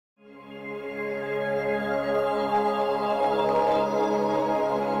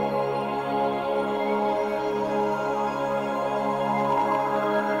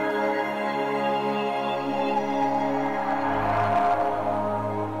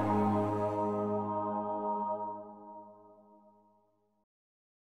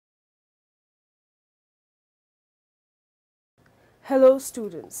Hello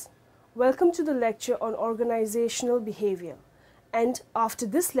students, welcome to the lecture on organizational behavior, and after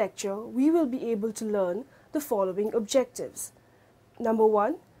this lecture we will be able to learn the following objectives. Number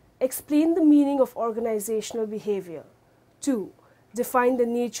 1. Explain the meaning of organizational behavior. 2. Define the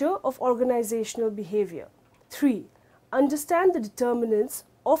nature of organizational behavior. 3. Understand the determinants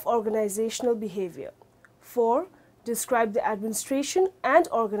of organizational behavior. 4. Describe the administration and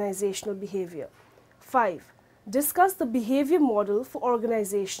organizational behavior. 5. Discuss the behavior model for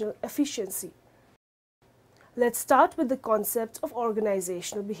organizational efficiency. Let's start with the concept of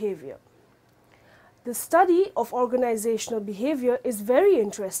organizational behavior. The study of organizational behavior is very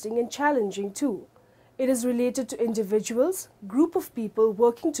interesting and challenging too. It is related to individuals, group of people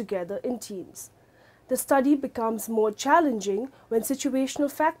working together in teams. The study becomes more challenging when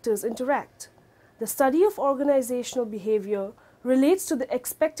situational factors interact. The study of organizational behavior relates to the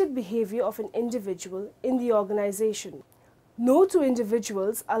expected behavior of an individual in the organization. No two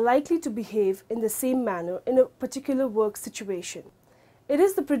individuals are likely to behave in the same manner in a particular work situation. It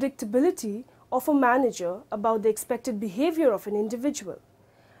is the predictability of a manager about the expected behavior of an individual.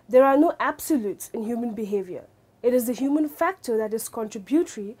 There are no absolutes in human behavior. It is the human factor that is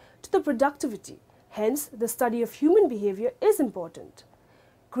contributory to the productivity. Hence, the study of human behavior is important.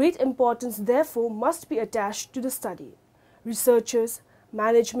 Great importance, therefore, must be attached to the study. Researchers,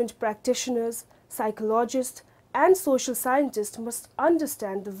 management practitioners, psychologists, and social scientists must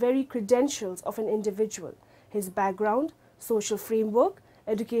understand the very credentials of an individual, his background, social framework,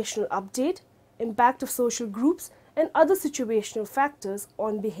 educational update, impact of social groups, and other situational factors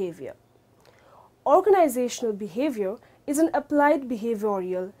on behavior. Organizational behavior is an applied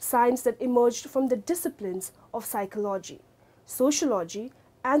behavioral science that emerged from the disciplines of psychology, sociology,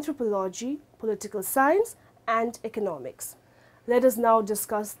 anthropology, political science, and economics. Let us now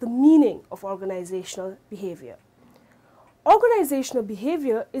discuss the meaning of organizational behavior. Organizational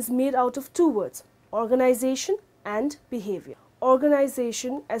behavior is made out of two words, organization and behavior.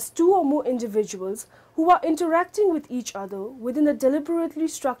 Organization as two or more individuals who are interacting with each other within a deliberately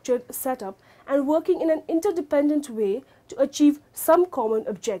structured setup and working in an interdependent way to achieve some common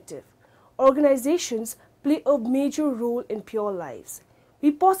objective. Organizations play a major role in pure lives. We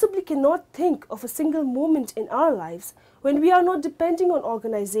possibly cannot think of a single moment in our lives when we are not depending on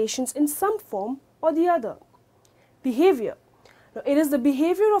organizations in some form or the other. Behavior. Now, it is the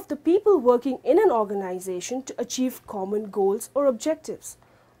behavior of the people working in an organization to achieve common goals or objectives.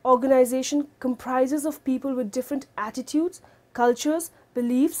 Organization comprises of people with different attitudes, cultures,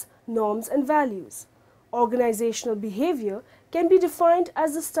 beliefs, norms, and values. Organizational behavior can be defined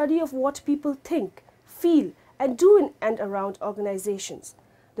as the study of what people think, feel, and do in and around organizations.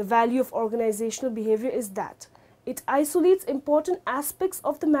 The value of organizational behavior is that it isolates important aspects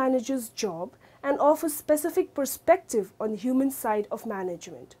of the manager's job and offers specific perspective on the human side of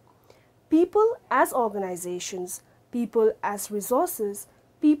management. People as organizations, people as resources,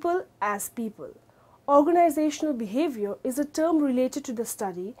 people as people. Organizational behavior is a term related to the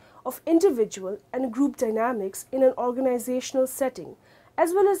study of individual and group dynamics in an organizational setting,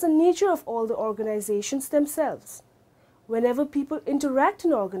 as well as the nature of all the organizations themselves. Whenever people interact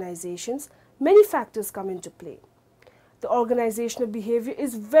in organizations, many factors come into play. The organizational behavior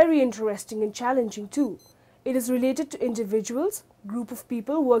is very interesting and challenging too. It is related to individuals, group of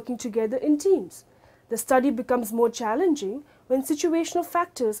people working together in teams. The study becomes more challenging when situational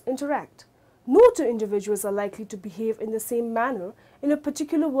factors interact. No two individuals are likely to behave in the same manner in a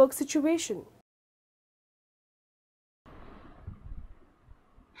particular work situation.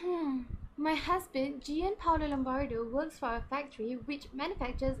 My husband, Gianpaolo Lombardo, works for a factory which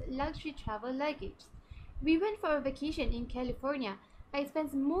manufactures luxury travel luggage. We went for a vacation in California, but he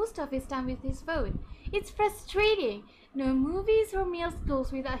spends most of his time with his phone. It's frustrating. No movies or meals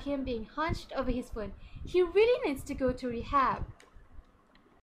goes without him being hunched over his phone. He really needs to go to rehab.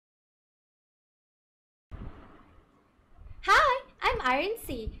 Hi, I'm Irene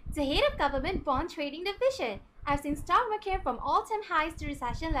C., the head of Government Bond Trading Division. I've seen stock market from all-time highs to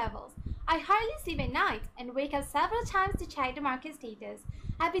recession levels. I hardly sleep at night and wake up several times to check the market status.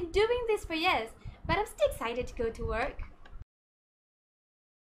 I've been doing this for years, but I'm still excited to go to work.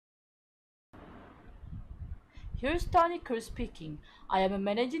 Here's Tony Cruz speaking. I am a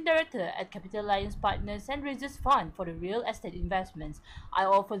managing director at Capital Alliance Partners and raises fund for the real estate investments. I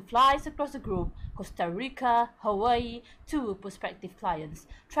often flies across the globe, Costa Rica, Hawaii, to prospective clients.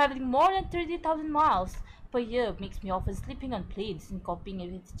 Traveling more than 30,000 miles per year makes me often sleeping on planes and coping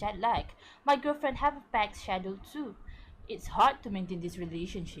with jet lag. My girlfriend have a packed schedule too. It's hard to maintain this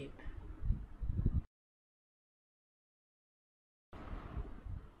relationship.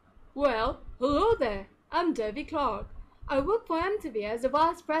 Well, hello there. I'm Debbie Clark. I work for MTV as the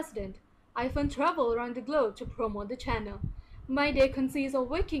vice president. I often travel around the globe to promote the channel. My day consists of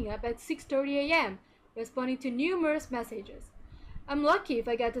waking up at 6:30 a.m., responding to numerous messages. I'm lucky if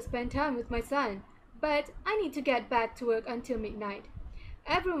I get to spend time with my son, but I need to get back to work until midnight.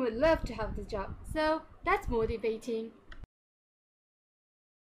 Everyone would love to have this job, so that's motivating.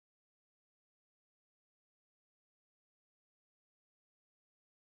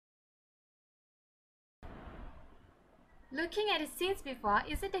 Looking at the scenes before,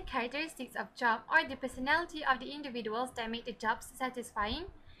 is it the characteristics of job or the personality of the individuals that make the jobs satisfying?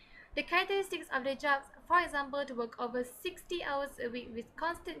 The characteristics of the jobs, for example, to work over 60 hours a week with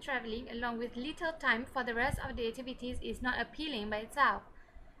constant traveling along with little time for the rest of the activities, is not appealing by itself.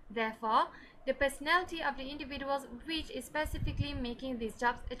 Therefore, the personality of the individuals which is specifically making these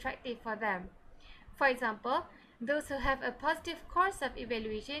jobs attractive for them. For example, those who have a positive core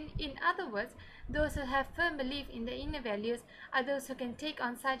self-evaluation, in other words, those who have firm belief in their inner values, are those who can take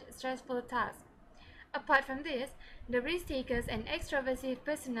on such stressful tasks. Apart from this, the risk-takers and extroversive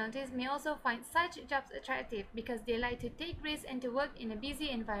personalities may also find such jobs attractive because they like to take risks and to work in a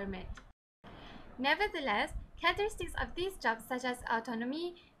busy environment. Nevertheless, characteristics of these jobs such as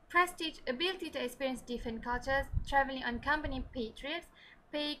autonomy, prestige, ability to experience different cultures, traveling on company-paid trips,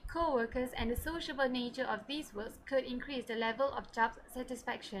 pay, co-workers, and the sociable nature of these works could increase the level of job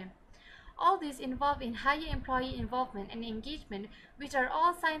satisfaction. All these involve in higher employee involvement and engagement, which are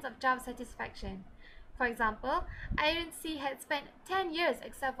all signs of job satisfaction. For example, Irene C. had spent 10 years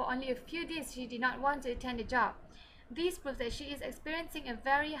except for only a few days she did not want to attend the job. This proves that she is experiencing a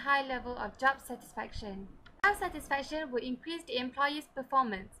very high level of job satisfaction. Job satisfaction would increase the employee's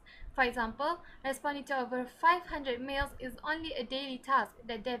performance. For example, responding to over 500 mails is only a daily task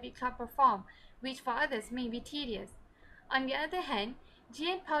that David Clark performed, which for others may be tedious. On the other hand,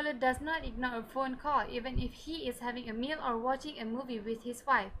 Gianpaolo does not ignore a phone call even if he is having a meal or watching a movie with his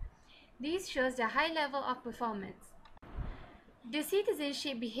wife. This shows the high level of performance. The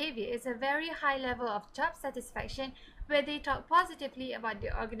citizenship behavior is a very high level of job satisfaction where they talk positively about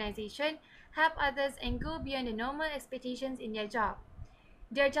the organization, help others, and go beyond the normal expectations in their job.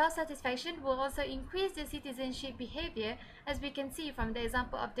 Their job satisfaction will also increase the citizenship behavior, as we can see from the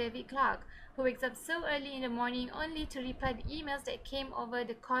example of David Clark, who wakes up so early in the morning only to reply the emails that came over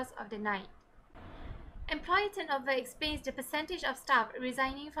the course of the night. Employee turnover explains the percentage of staff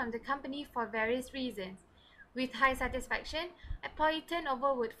resigning from the company for various reasons. With high satisfaction, employee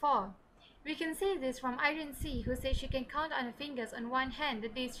turnover would fall. We can see this from Irene C., who said she can count on her fingers on one hand the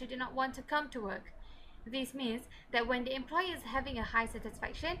days she did not want to come to work. This means that when the employee is having a high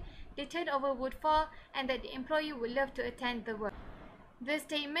satisfaction, the turnover would fall and that the employee would love to attend the work. The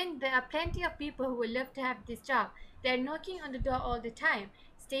statement, "There are plenty of people who would love to have this job, they are knocking on the door all the time,"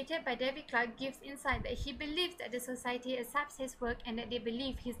 stated by David Clark, gives insight that he believes that the society accepts his work and that they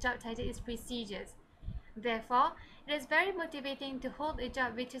believe his job title is prestigious. Therefore, it is very motivating to hold a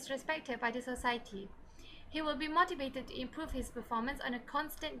job which is respected by the society. He will be motivated to improve his performance on a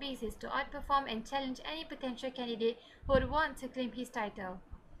constant basis to outperform and challenge any potential candidate who would want to claim his title.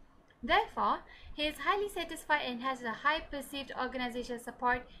 Therefore, he is highly satisfied and has a high perceived organizational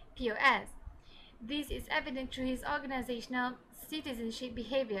support (POS). This is evident through his organizational citizenship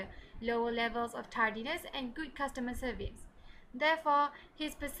behavior, lower levels of tardiness, and good customer service. Therefore,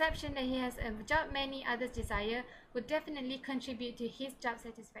 his perception that he has a job many others desire would definitely contribute to his job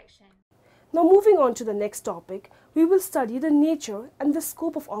satisfaction. Now moving on to the next topic, we will study the nature and the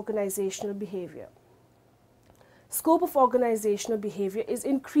scope of organizational behavior. Scope of organizational behavior is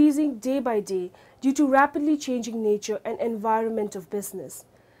increasing day by day due to rapidly changing nature and environment of business.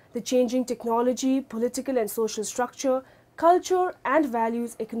 The changing technology, political and social structure, culture and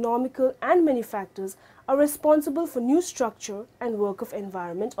values, economical and many factors are responsible for new structure and work of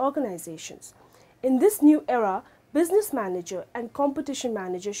environment organizations. In this new era, business manager and competition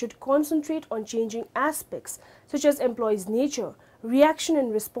manager should concentrate on changing aspects such as employees' nature, reaction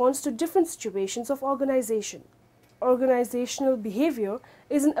and response to different situations of organization. Organizational behavior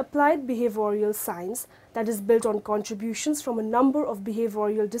is an applied behavioral science that is built on contributions from a number of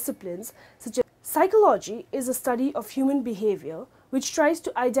behavioral disciplines such as psychology is a study of human behavior which tries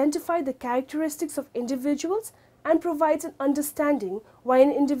to identify the characteristics of individuals and provides an understanding why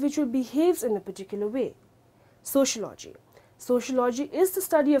an individual behaves in a particular way. Sociology. Sociology is the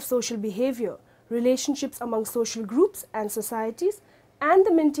study of social behavior, relationships among social groups and societies, and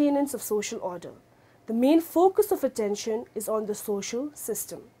the maintenance of social order. The main focus of attention is on the social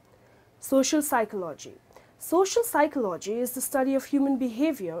system. Social psychology. Social psychology is the study of human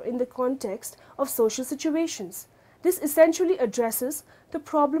behavior in the context of social situations. This essentially addresses the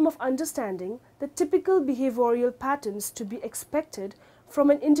problem of understanding the typical behavioral patterns to be expected from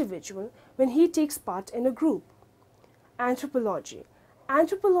an individual when he takes part in a group. Anthropology.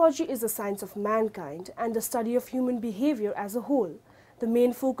 Anthropology is the science of mankind and the study of human behavior as a whole. The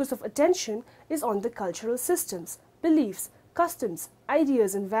main focus of attention is on the cultural systems, beliefs, customs,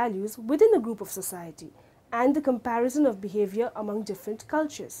 ideas and values within a group of society and the comparison of behavior among different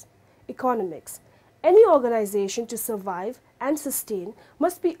cultures. Economics. Any organization to survive and sustain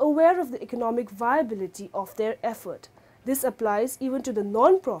must be aware of the economic viability of their effort. This applies even to the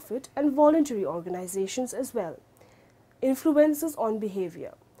non-profit and voluntary organizations as well. Influences on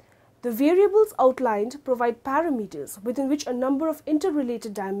behavior. The variables outlined provide parameters within which a number of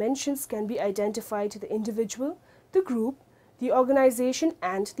interrelated dimensions can be identified to the individual, the group, the organization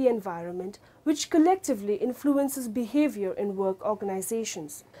and the environment, which collectively influences behavior in work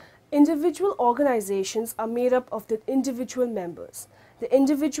organizations. Individual organizations are made up of the individual members. The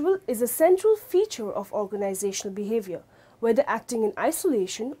individual is a central feature of organizational behavior, whether acting in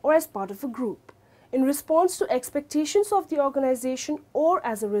isolation or as part of a group, in response to expectations of the organization or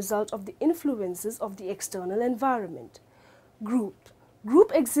as a result of the influences of the external environment. Group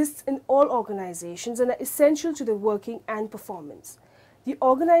exists in all organizations and are essential to the working and performance. The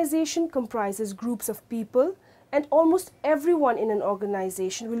organization comprises groups of people, and almost everyone in an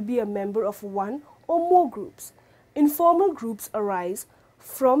organization will be a member of one or more groups. Informal groups arise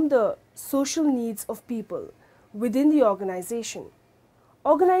from the social needs of people within the organization.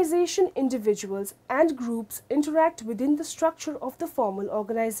 Organization, individuals, and groups interact within the structure of the formal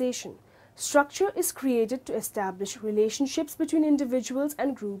organization. Structure is created to establish relationships between individuals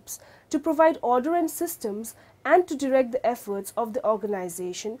and groups, to provide order and systems, and to direct the efforts of the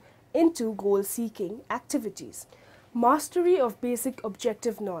organization into goal-seeking activities. Mastery of basic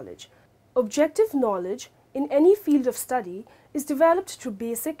objective knowledge. Objective knowledge in any field of study is developed through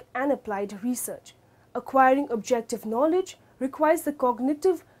basic and applied research. Acquiring objective knowledge requires the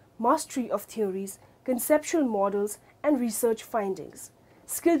cognitive mastery of theories, conceptual models, and research findings.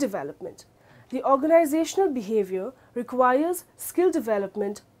 Skill development. The organizational behavior requires skill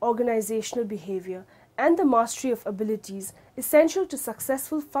development, organizational behavior, and the mastery of abilities essential to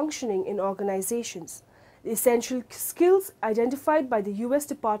successful functioning in organizations. The essential skills identified by the U.S.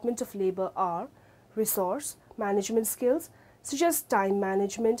 Department of Labor are resource management skills, such as time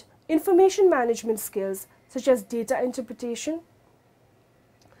management, information management skills, such as data interpretation.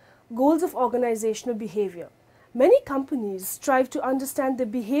 Goals of organizational behavior. Many companies strive to understand the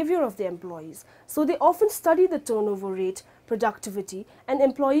behavior of their employees, so they often study the turnover rate, productivity, and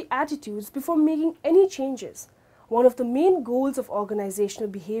employee attitudes before making any changes. One of the main goals of organizational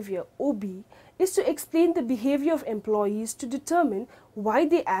behavior, OB, is to explain the behavior of employees to determine why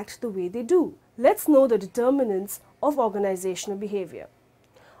they act the way they do. Let's know the determinants of organizational behavior.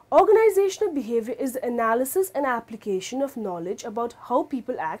 Organizational behavior is the analysis and application of knowledge about how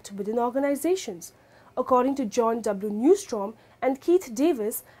people act within organizations. According to John W. Newstrom and Keith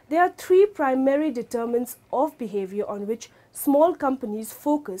Davis, there are three primary determinants of behavior on which small companies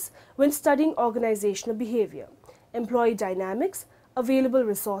focus when studying organizational behavior: employee dynamics, available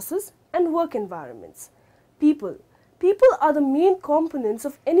resources, and work environments. People. People are the main components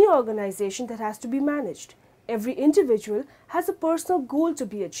of any organization that has to be managed. Every individual has a personal goal to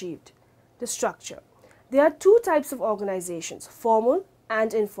be achieved. The structure. There are two types of organizations, formal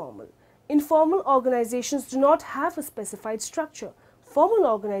and informal. Informal organizations do not have a specified structure. Formal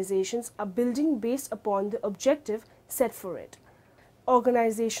organizations are building based upon the objective set for it.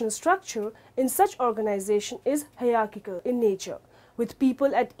 Organizational structure in such organization is hierarchical in nature, with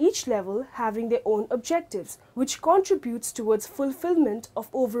people at each level having their own objectives, which contributes towards fulfillment of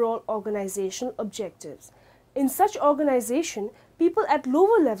overall organizational objectives. In such organization, people at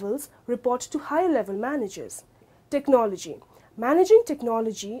lower levels report to higher level managers. Technology. Managing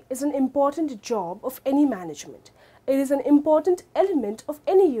technology is an important job of any management. It is an important element of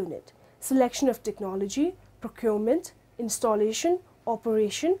any unit. Selection of technology, procurement, installation,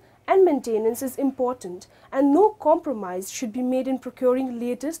 operation, and maintenance is important, and no compromise should be made in procuring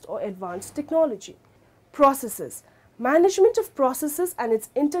latest or advanced technology. Processes. Management of processes and its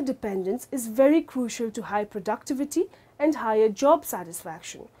interdependence is very crucial to high productivity and higher job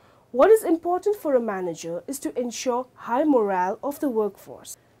satisfaction. What is important for a manager is to ensure high morale of the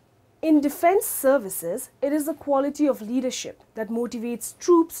workforce. In defense services, it is the quality of leadership that motivates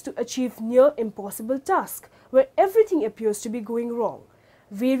troops to achieve near impossible tasks where everything appears to be going wrong.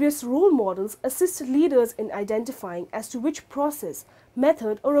 Various role models assist leaders in identifying as to which process,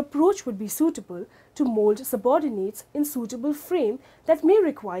 method, or approach would be suitable to mold subordinates in suitable frame that may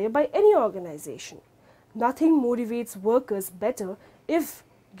require by any organization. Nothing motivates workers better if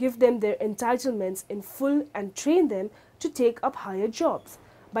give them their entitlements in full and train them to take up higher jobs.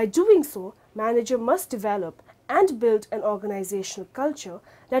 By doing so, manager must develop and build an organizational culture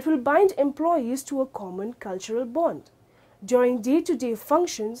that will bind employees to a common cultural bond. During day-to-day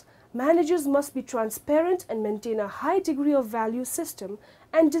functions, managers must be transparent and maintain a high degree of value system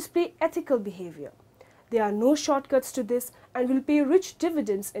and display ethical behavior. There are no shortcuts to this and will pay rich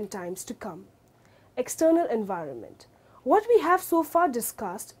dividends in times to come. External environment. What we have so far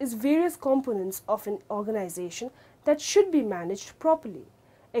discussed is various components of an organization that should be managed properly.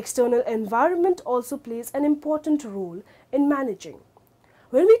 External environment also plays an important role in managing.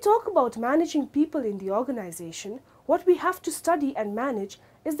 When we talk about managing people in the organization, what we have to study and manage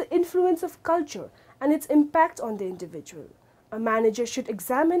is the influence of culture and its impact on the individual. A manager should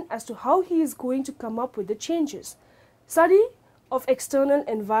examine as to how he is going to come up with the changes. Study of external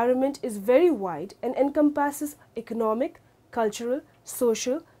environment is very wide and encompasses economic, cultural,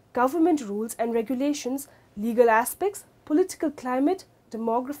 social, government rules and regulations, legal aspects, political climate,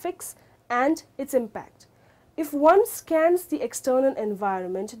 demographics, and its impact. If one scans the external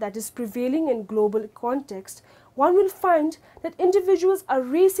environment that is prevailing in global context, one will find that individuals are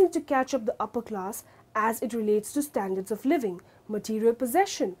racing to catch up the upper class as it relates to standards of living, material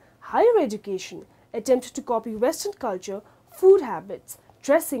possession, higher education, attempt to copy Western culture, food habits,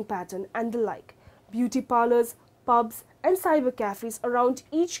 dressing pattern, and the like. Beauty parlors, pubs, and cyber cafes around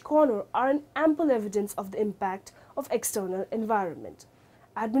each corner are an ample evidence of the impact of external environment.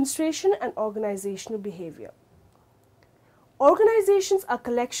 Administration and organizational behavior. Organizations are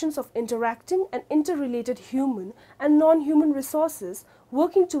collections of interacting and interrelated human and non-human resources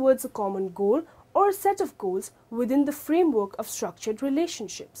working towards a common goal or a set of goals within the framework of structured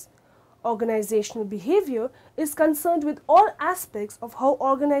relationships. Organizational behavior is concerned with all aspects of how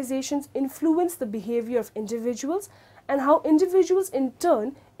organizations influence the behavior of individuals and how individuals in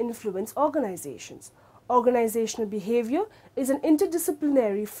turn influence organizations. Organizational behavior is an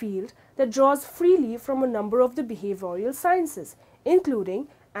interdisciplinary field that draws freely from a number of the behavioral sciences, including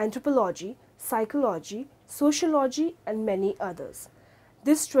anthropology, psychology, sociology, and many others.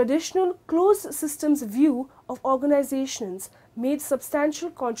 This traditional closed systems view of organizations made substantial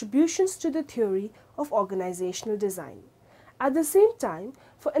contributions to the theory of organizational design. At the same time,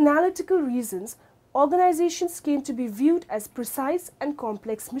 for analytical reasons, organizations came to be viewed as precise and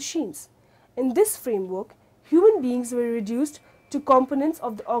complex machines. In this framework, human beings were reduced to components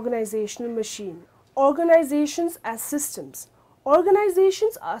of the organizational machine. Organizations as systems.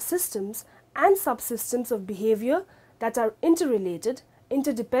 Organizations are systems and subsystems of behavior that are interrelated,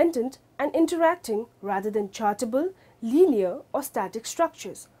 interdependent, and interacting rather than chartable, linear, or static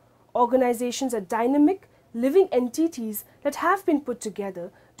structures. Organizations are dynamic, living entities that have been put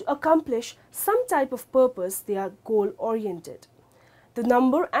together to accomplish some type of purpose. They are goal-oriented. The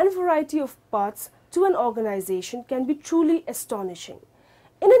number and variety of parts to an organization can be truly astonishing.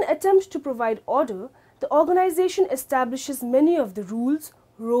 In an attempt to provide order, the organization establishes many of the rules,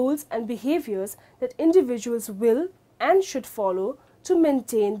 roles, and behaviors that individuals will and should follow to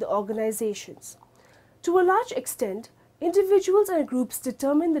maintain the organizations. To a large extent, individuals and groups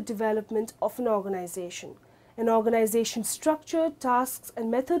determine the development of an organization. An organization's structure, tasks, and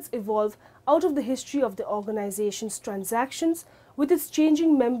methods evolve out of the history of the organization's transactions with its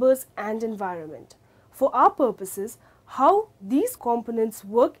changing members and environment. For our purposes, how these components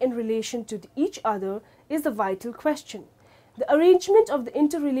work in relation to each other is the vital question. The arrangement of the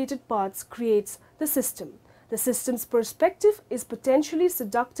interrelated parts creates the system. The system's perspective is potentially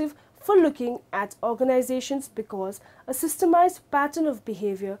seductive for looking at organizations because a systemized pattern of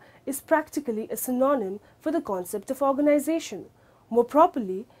behavior is practically a synonym for the concept of organization. More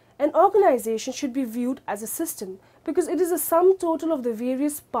properly, an organization should be viewed as a system because it is a sum total of the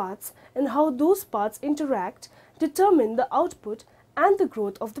various parts, and how those parts interact determine the output and the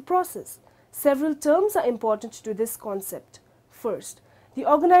growth of the process. Several terms are important to this concept. First, the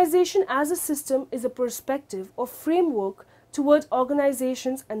organization as a system is a perspective or framework toward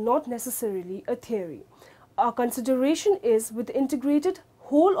organizations and not necessarily a theory. Our consideration is with the integrated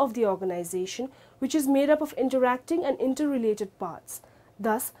whole of the organization, which is made up of interacting and interrelated parts.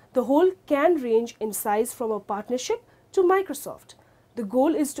 Thus, the whole can range in size from a partnership to Microsoft. The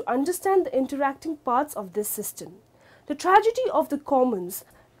goal is to understand the interacting parts of this system. The tragedy of the commons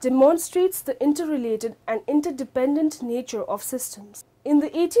demonstrates the interrelated and interdependent nature of systems. In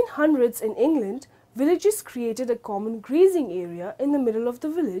the 1800s in England, villages created a common grazing area in the middle of the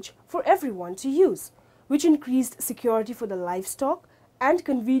village for everyone to use, which increased security for the livestock and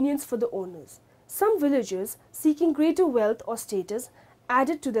convenience for the owners. Some villagers, seeking greater wealth or status,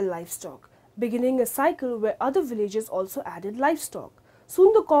 added to their livestock. beginning a cycle where other villages also added livestock.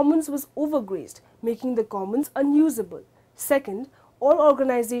 Soon the commons was overgrazed, making the commons unusable. Second, all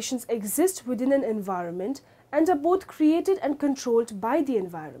organizations exist within an environment and are both created and controlled by the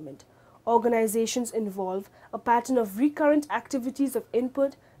environment. Organizations involve a pattern of recurrent activities of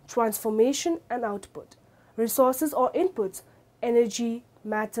input, transformation and output. Resources or inputs, energy,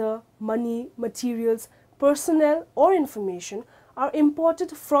 matter, money, materials, personnel or information are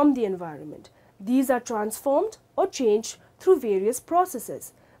imported from the environment. These are transformed or changed through various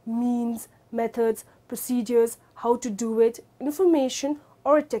processes, means, methods, procedures, how to do it, information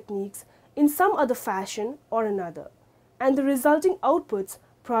or techniques in some other fashion or another. And the resulting outputs,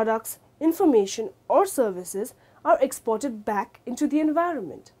 products, information or services are exported back into the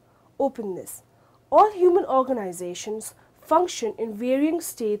environment. Openness. All human organizations function in varying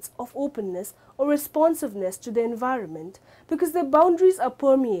states of openness or responsiveness to the environment because their boundaries are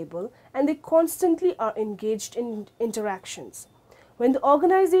permeable and they constantly are engaged in interactions. When the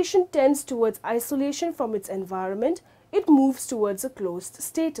organization tends towards isolation from its environment, it moves towards a closed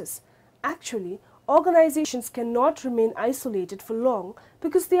status. Actually, organizations cannot remain isolated for long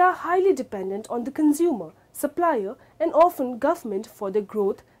because they are highly dependent on the consumer, supplier, and often government for their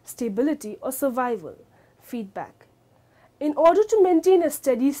growth, stability, or survival. Feedback. In order to maintain a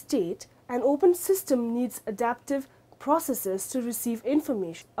steady state, an open system needs adaptive processes to receive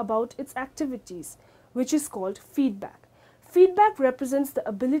information about its activities, which is called feedback. Feedback represents the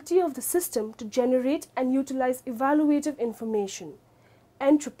ability of the system to generate and utilize evaluative information.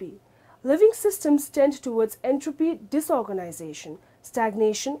 Entropy. Living systems tend towards entropy, disorganization,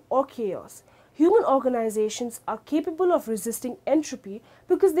 stagnation, or chaos. Human organizations are capable of resisting entropy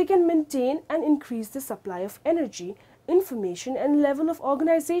because they can maintain and increase the supply of energy, information, and level of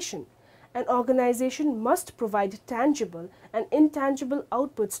organization. An organization must provide tangible and intangible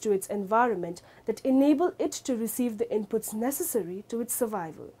outputs to its environment that enable it to receive the inputs necessary to its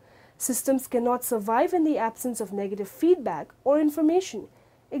survival. Systems cannot survive in the absence of negative feedback or information.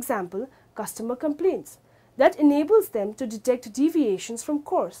 Example, customer complaints. That enables them to detect deviations from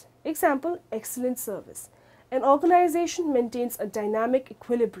course. Example, excellent service. An organization maintains a dynamic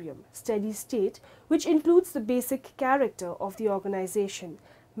equilibrium, steady state, which includes the basic character of the organization,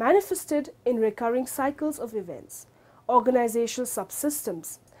 manifested in recurring cycles of events. Organizational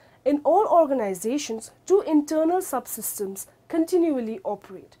subsystems. In all organizations, two internal subsystems continually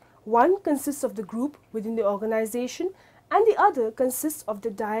operate. One consists of the group within the organization and the other consists of the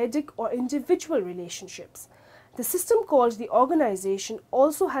dyadic or individual relationships. The system called the organization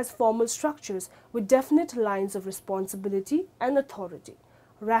also has formal structures with definite lines of responsibility and authority.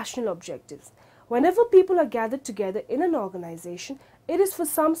 Rational objectives. Whenever people are gathered together in an organization, it is for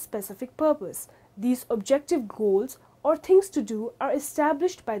some specific purpose. These objective goals or things to do are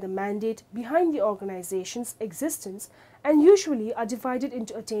established by the mandate behind the organization's existence and usually are divided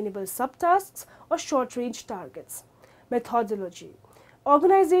into attainable subtasks or short-range targets. Methodology.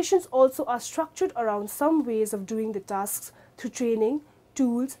 Organizations also are structured around some ways of doing the tasks through training,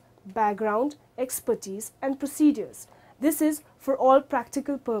 tools, background, expertise, and procedures. This is, for all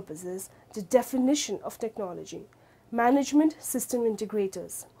practical purposes, the definition of technology. Management system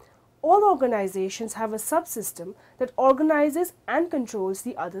integrators. All organizations have a subsystem that organizes and controls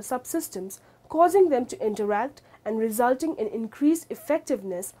the other subsystems, causing them to interact and resulting in increased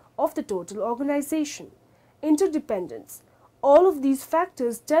effectiveness of the total organization. Interdependence. All of these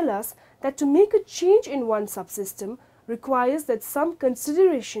factors tell us that to make a change in one subsystem requires that some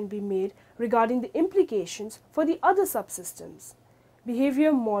consideration be made regarding the implications for the other subsystems.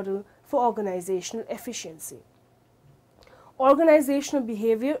 Behavior model for organizational efficiency. Organizational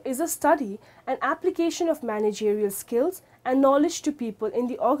behavior is a study and application of managerial skills and knowledge to people in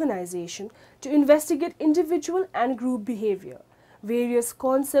the organization to investigate individual and group behavior. Various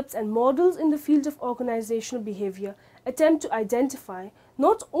concepts and models in the field of organizational behavior attempt to identify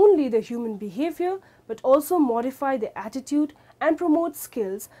not only the human behavior but also modify their attitude and promote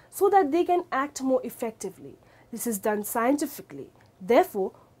skills so that they can act more effectively. This is done scientifically.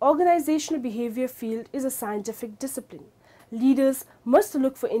 Therefore, organizational behavior field is a scientific discipline. Leaders must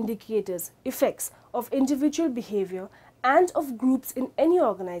look for indicators, effects of individual behavior and of groups in any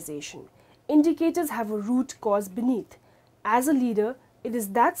organization. Indicators have a root cause beneath. As a leader, it is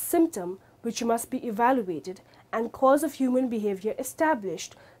that symptom which must be evaluated and cause of human behavior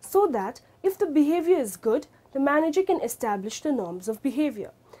established so that if the behavior is good, the manager can establish the norms of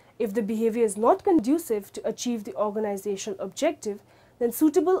behavior. If the behavior is not conducive to achieve the organizational objective, then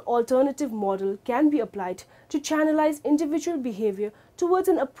suitable alternative model can be applied to channelize individual behavior towards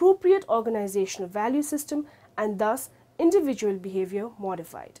an appropriate organizational value system and thus individual behavior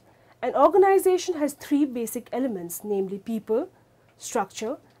modified. An organization has three basic elements, namely people,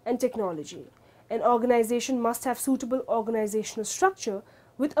 structure, and technology. An organization must have suitable organizational structure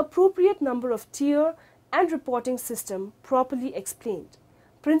with appropriate number of tier and reporting system properly explained.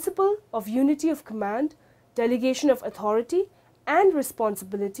 Principle of unity of command, delegation of authority and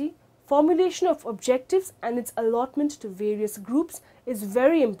responsibility, formulation of objectives and its allotment to various groups is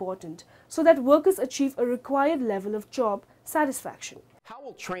very important so that workers achieve a required level of job satisfaction. How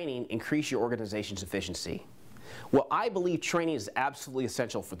will training increase your organization's efficiency? Well, I believe training is absolutely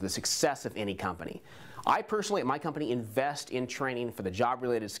essential for the success of any company. I personally, at my company, invest in training for the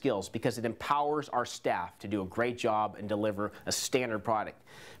job-related skills because it empowers our staff to do a great job and deliver a standard product.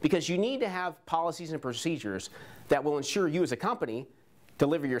 Because you need to have policies and procedures that will ensure you as a company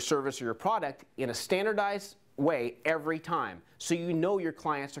deliver your service or your product in a standardized way every time, so you know your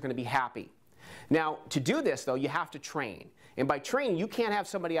clients are going to be happy. Now, to do this, though, you have to train. And by training, you can't have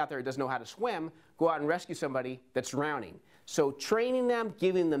somebody out there who doesn't know how to swim go out and rescue somebody that's drowning. So training them,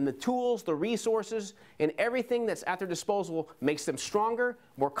 giving them the tools, the resources, and everything that's at their disposal makes them stronger,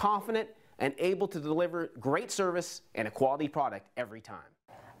 more confident, and able to deliver great service and a quality product every time.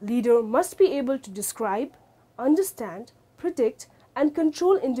 Leader must be able to describe, understand, predict, and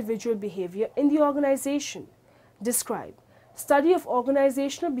control individual behavior in the organization. Describe. Study of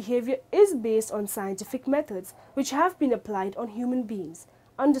organizational behavior is based on scientific methods which have been applied on human beings.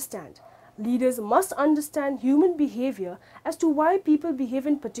 Understand. Leaders must understand human behavior as to why people behave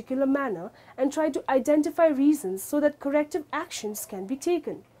in a particular manner and try to identify reasons so that corrective actions can be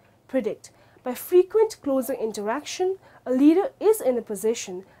taken. Predict. By frequent closer interaction, a leader is in a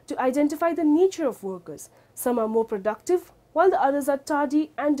position to identify the nature of workers. Some are more productive, while the others are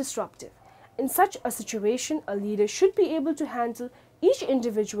tardy and disruptive. In such a situation, a leader should be able to handle each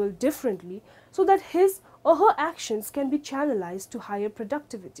individual differently so that his or her actions can be channelized to higher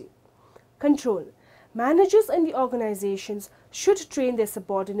productivity. Control. Managers in the organizations should train their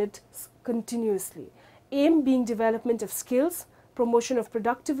subordinates continuously, aim being development of skills, promotion of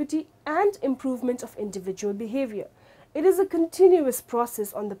productivity, and improvement of individual behavior. It is a continuous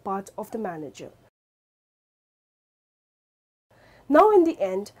process on the part of the manager. Now in the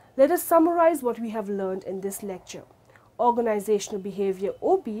end, let us summarize what we have learned in this lecture. Organizational behavior,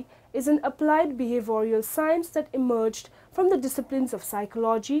 OB, is an applied behavioral science that emerged from the disciplines of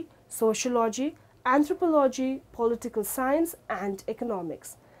psychology, sociology, anthropology, political science, and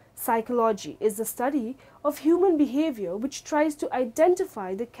economics. Psychology is the study of human behavior which tries to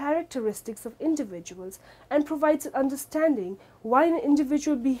identify the characteristics of individuals and provides an understanding why an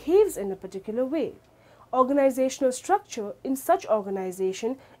individual behaves in a particular way. Organizational structure in such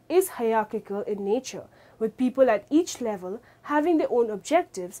organization is hierarchical in nature, with people at each level having their own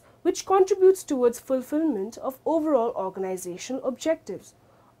objectives, which contributes towards fulfillment of overall organizational objectives.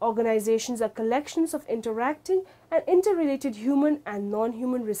 Organizations are collections of interacting and interrelated human and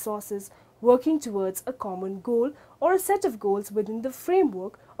non-human resources working towards a common goal or a set of goals within the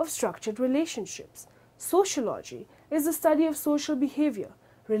framework of structured relationships. Sociology is the study of social behavior,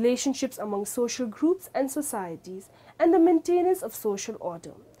 relationships among social groups and societies, and the maintenance of social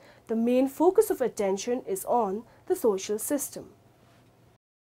order. The main focus of attention is on the social system.